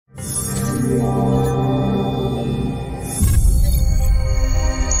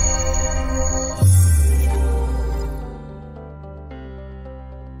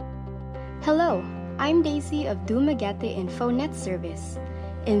of Dumaguete InfoNet service.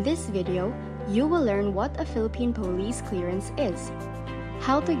 In this video, you will learn what a Philippine Police Clearance is,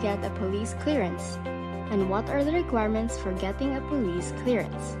 how to get a police clearance, and what are the requirements for getting a police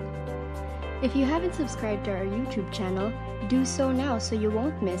clearance. If you haven't subscribed to our YouTube channel, do so now so you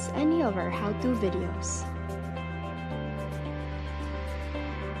won't miss any of our how-to videos.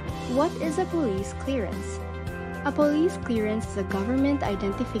 What is a police clearance? A police clearance is a government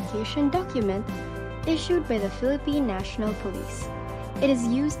identification document issued by the Philippine National Police. It is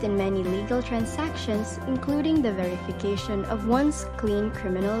used in many legal transactions, including the verification of one's clean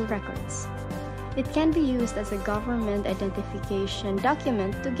criminal records. It can be used as a government identification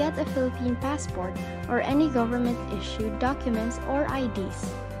document to get a Philippine passport or any government-issued documents or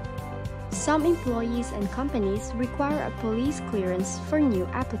IDs. Some employees and companies require a police clearance for new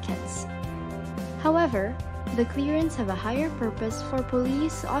applicants. However, the clearance have a higher purpose for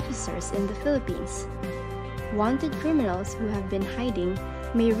police officers in the Philippines. Wanted criminals who have been hiding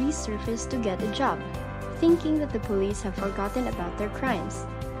may resurface to get a job, thinking that the police have forgotten about their crimes.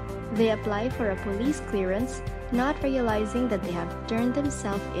 They apply for a police clearance, not realizing that they have turned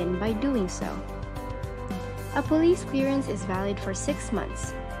themselves in by doing so. A police clearance is valid for 6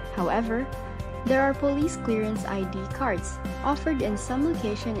 months. However, there are police clearance ID cards offered in some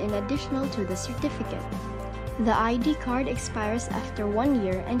location in addition to the certificate. The ID card expires after 1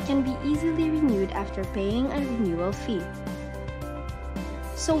 year and can be easily renewed after paying a renewal fee.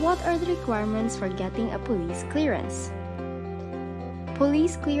 So what are the requirements for getting a police clearance?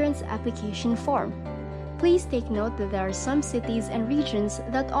 Police Clearance Application Form. Please take note that there are some cities and regions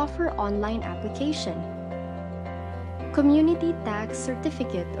that offer online application. Community Tax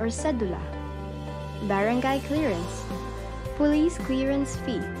Certificate or Cedula. Barangay Clearance. Police Clearance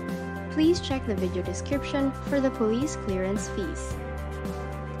Fee. Please check the video description for the police clearance fees.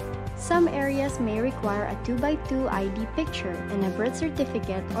 Some areas may require a 2x2 ID picture and a birth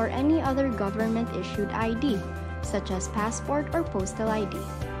certificate or any other government-issued ID, such as passport or postal ID.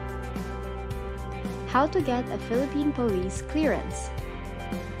 How to get a Philippine Police Clearance?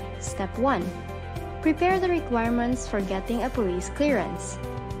 Step 1. Prepare the requirements for getting a police clearance.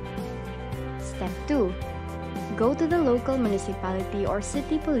 Step 2. Go to the local municipality or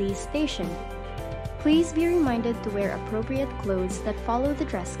city police station. Please be reminded to wear appropriate clothes that follow the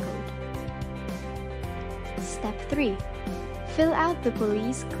dress code. Step 3. Fill out the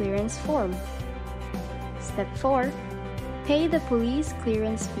police clearance form. Step 4. Pay the police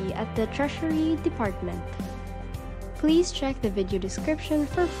clearance fee at the Treasury Department. Please check the video description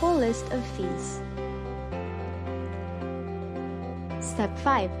for full list of fees. Step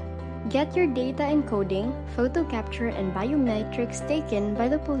 5. Get your data encoding, photo capture, and biometrics taken by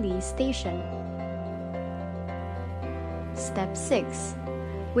the police station. Step 6.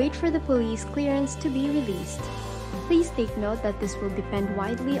 Wait for the police clearance to be released. Please take note that this will depend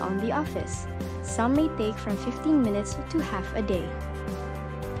widely on the office. Some may take from 15 minutes to half a day.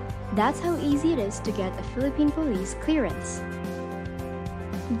 That's how easy it is to get a Philippine police clearance.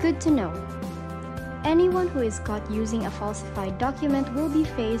 Good to know. Anyone who is caught using a falsified document will be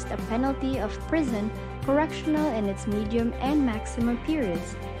faced a penalty of prison, correctional in its medium and maximum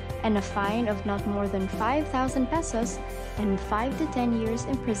periods, and a fine of not more than 5,000 pesos and 5 to 10 years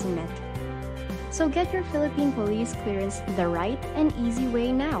imprisonment. So get your Philippine police clearance the right and easy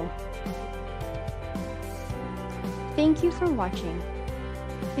way now. Thank you for watching.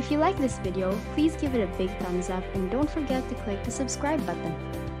 If you like this video, please give it a big thumbs up and don't forget to click the subscribe button.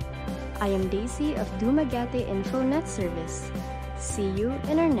 I am Daisy of Dumaguete InfoNet Service. See you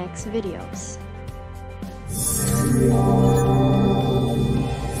in our next videos.